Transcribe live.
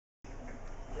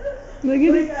Look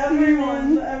at like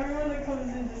everyone that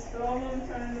comes in just film them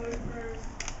trying to look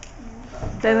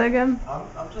for. Say that again.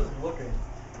 I'm just looking.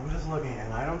 I'm just looking,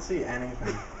 and I don't see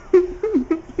anything.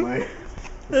 Like,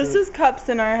 This is cups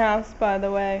in our house, by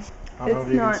the way. I don't know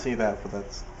if you can see that, but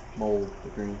that's mold, the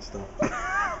green stuff.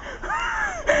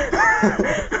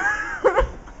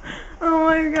 Oh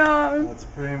my god. That's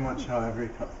pretty much how every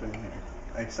cup's been here.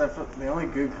 Except for the only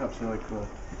good cups are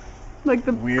like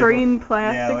the weird green one.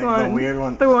 plastic like one. The weird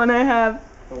one. The one I have,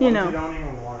 The you ones know, you don't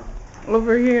even want.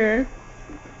 over here.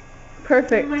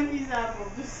 Perfect. Mikey's apple.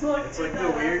 Just look It's at like the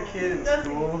that weird apple. kid in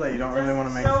school that you don't really want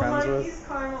to make Show friends Mikey's with.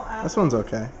 caramel apple. This one's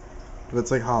okay. But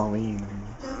it's like Halloween.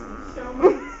 Just show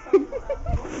Mikey's caramel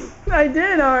apple. I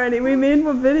did already. We made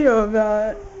a video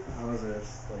about it. How was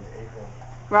this? Like April.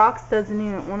 Rox doesn't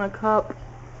even want a cup.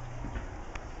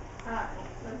 Alright,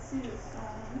 let's see this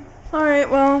one. Alright,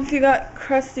 well, if you got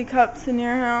crusty cups in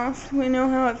your house, we know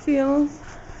how it feels.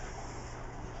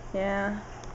 Yeah.